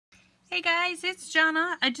Hey guys, it's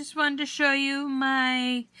Jonna. I just wanted to show you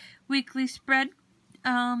my weekly spread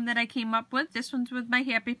that I came up with. This one's with my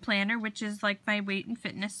Happy Planner, which is like my weight and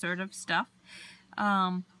fitness sort of stuff.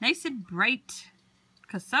 Nice and bright,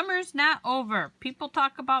 because summer's not over. People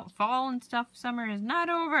talk about fall and stuff. Summer is not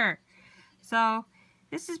over. So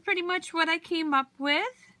this is pretty much what I came up with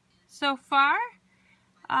so far.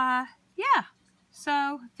 Yeah.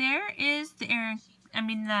 So there is the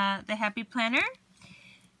Happy Planner.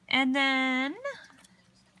 And then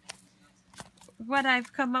what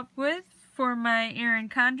I've come up with for my Erin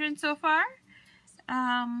Condren so far.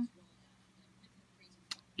 Yeah,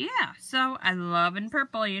 so I love in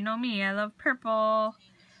purple. You know me, I love purple.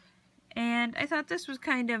 And I thought this was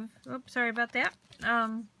kind of, oops, sorry about that,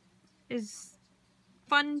 is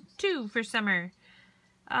fun too for summer.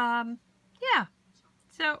 Yeah.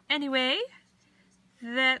 So anyway,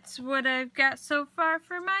 that's what I've got so far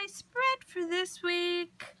for my spread for this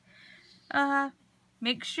week.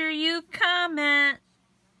 Make sure you comment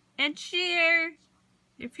and share.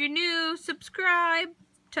 If you're new, subscribe.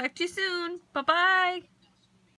 Talk to you soon. Bye-bye.